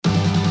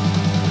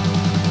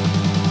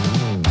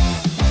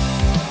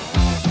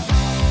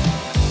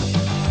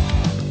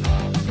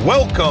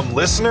Welcome,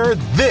 listener.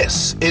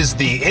 This is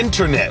The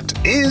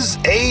Internet is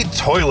a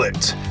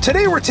Toilet.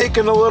 Today we're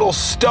taking a little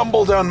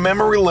stumble down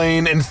memory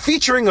lane and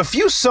featuring a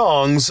few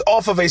songs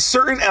off of a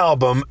certain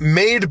album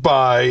made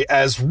by,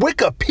 as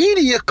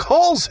Wikipedia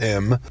calls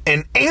him,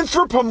 an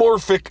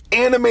anthropomorphic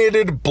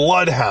animated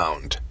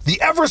bloodhound, the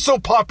ever so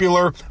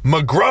popular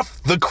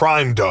McGruff the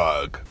Crime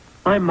Dog.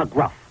 I'm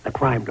McGruff the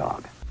Crime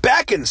Dog.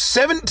 Back in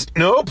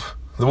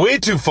way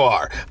too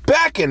far.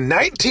 Back in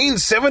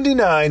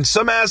 1979,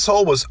 some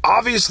asshole was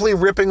obviously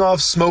ripping off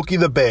Smokey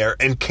the Bear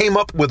and came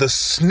up with a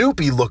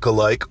Snoopy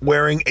lookalike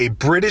wearing a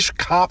British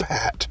cop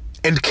hat.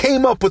 And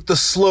came up with the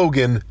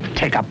slogan,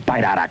 "Take a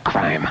bite out of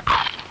crime."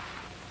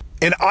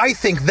 And I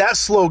think that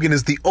slogan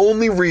is the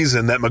only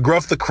reason that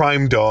McGruff the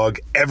Crime Dog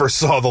ever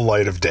saw the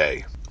light of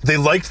day. They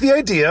liked the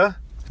idea,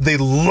 they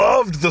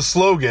loved the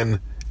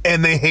slogan,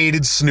 and they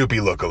hated Snoopy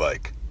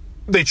lookalike.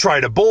 They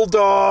tried a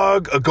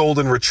bulldog, a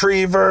golden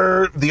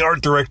retriever. The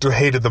art director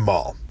hated them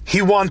all.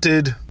 He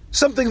wanted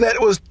something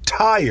that was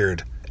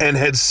tired and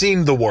had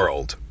seen the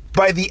world.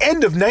 By the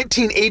end of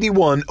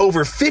 1981,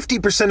 over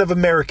 50% of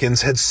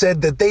Americans had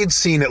said that they'd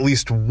seen at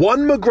least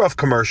one McGruff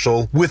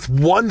commercial, with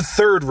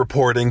 1/3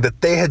 reporting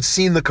that they had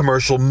seen the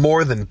commercial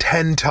more than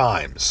 10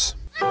 times.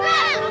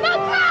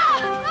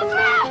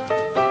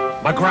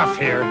 McGruff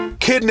here.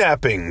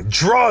 Kidnapping,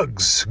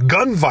 drugs,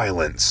 gun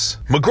violence.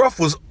 McGruff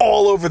was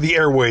all over the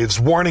airwaves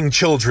warning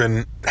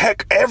children,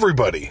 heck,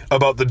 everybody,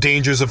 about the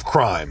dangers of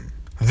crime.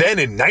 Then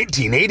in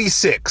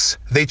 1986,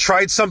 they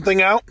tried something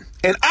out,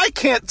 and I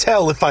can't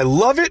tell if I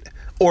love it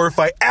or if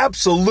I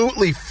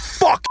absolutely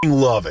fucking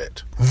love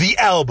it. The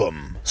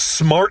album,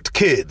 Smart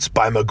Kids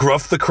by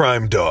McGruff the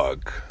Crime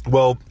Dog.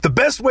 Well, the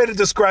best way to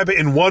describe it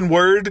in one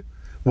word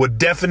would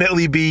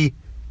definitely be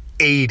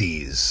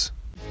 80s.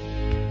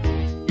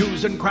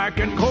 Using crack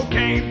and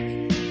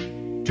cocaine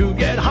to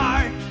get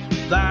high,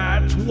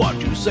 that's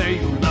what you say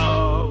you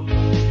love.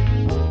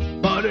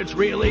 But it's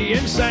really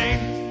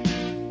insane,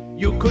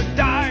 you could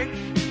die,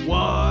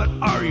 what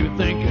are you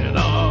thinking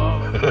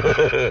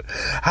of?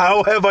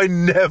 How have I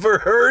never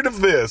heard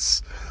of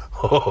this?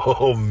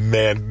 Oh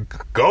man,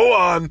 go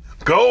on.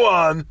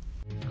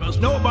 'Cause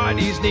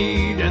nobody's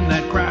needing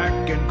that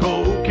crack and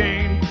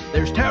cocaine,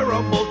 there's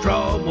terrible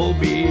trouble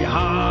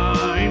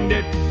behind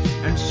it.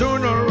 And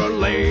sooner or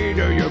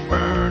later you're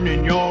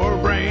burning your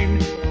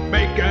brain,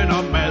 making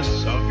a mess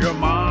of your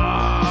mind.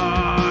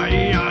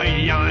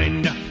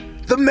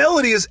 The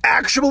melody is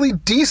actually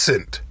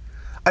decent.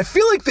 I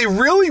feel like they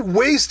really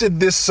wasted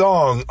this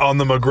song on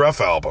the McGruff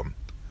album.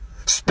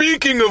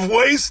 Speaking of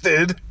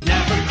wasted...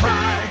 Never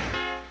try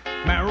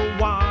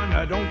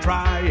marijuana, don't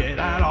try it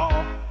at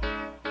all.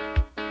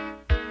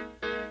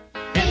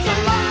 It's a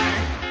lie,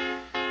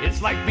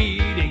 it's like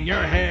beating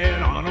your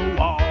head on a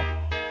wall.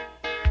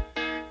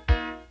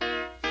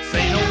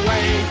 Say no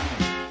way,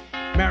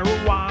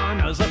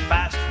 marijuana's a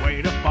fast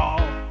way to fall.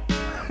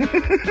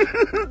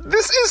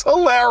 This is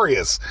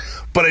hilarious,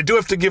 but I do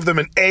have to give them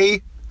an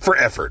A for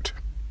effort.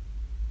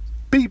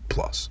 B+.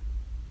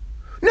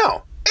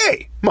 No,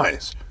 A-.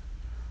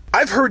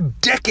 I've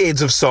heard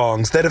decades of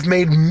songs that have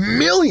made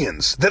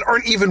millions that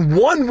aren't even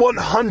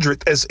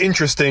 1/100th as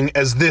interesting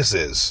as this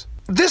is.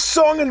 This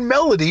song and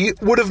melody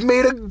would have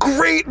made a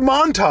great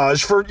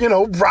montage for,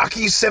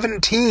 Rocky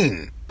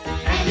 17.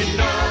 And you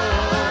know,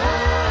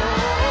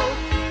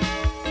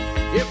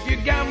 if you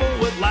gamble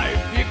with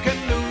life, you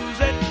can lose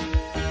it.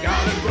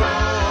 Gotta grow,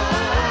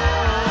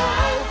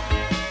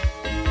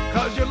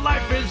 'cause your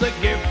life is a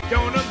gift,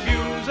 don't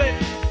abuse it.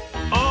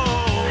 Oh.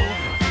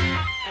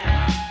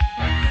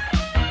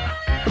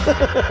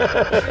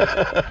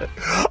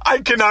 I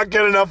cannot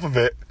get enough of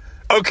it.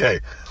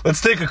 Okay,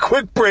 let's take a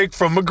quick break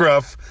from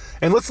McGruff,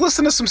 and let's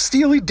listen to some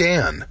Steely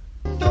Dan.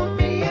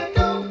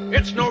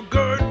 It's no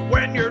good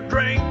when you're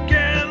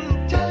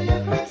drinking. Tell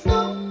your friends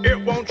no.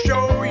 It won't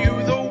show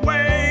you the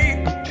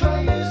way. Try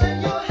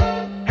using your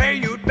head. Hey,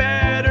 you'd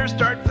better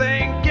start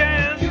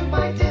thinking. You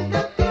might end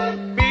up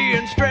dead.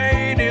 Being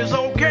straight is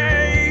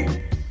okay.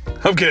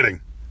 I'm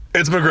kidding.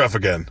 It's McGruff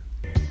again.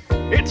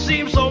 It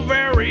seems so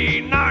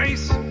very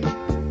nice.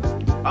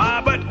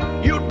 But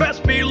you'd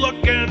best be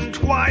looking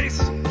twice.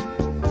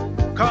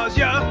 'Cause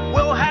you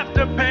will have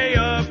to pay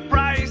a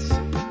price.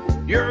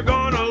 You're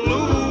gonna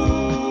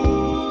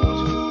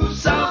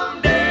lose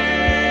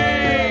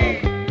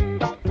someday.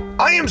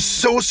 I am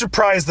so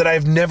surprised that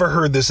I've never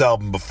heard this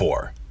album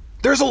before.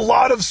 There's a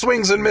lot of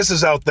swings and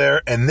misses out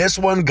there, and this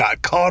one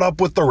got caught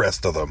up with the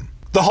rest of them.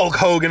 The Hulk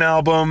Hogan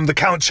album, the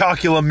Count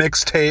Chocula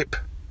mixtape.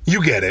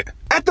 You get it.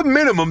 At the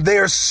minimum, they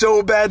are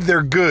so bad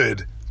they're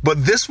good.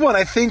 But this one,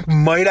 I think,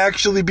 might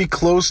actually be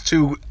close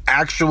to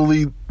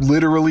actually,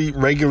 literally,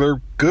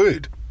 regular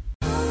good.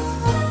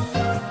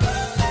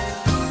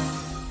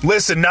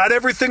 Listen, not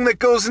everything that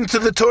goes into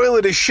the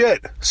toilet is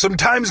shit.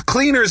 Sometimes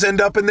cleaners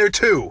end up in there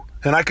too,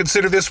 and I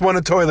consider this one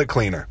a toilet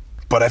cleaner.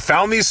 But I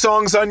found these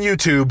songs on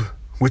YouTube,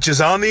 which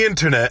is on the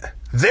internet,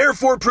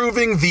 therefore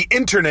proving the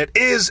internet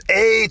is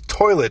a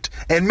toilet,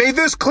 and may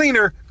this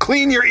cleaner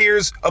clean your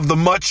ears of the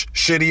much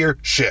shittier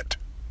shit.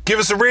 Give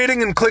us a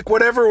rating and click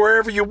whatever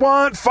wherever you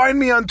want. Find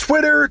me on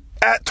Twitter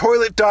at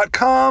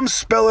toilet.com.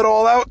 Spell it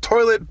all out,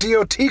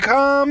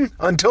 toilet.com.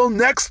 Until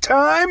next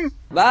time.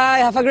 Bye,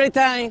 have a great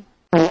time.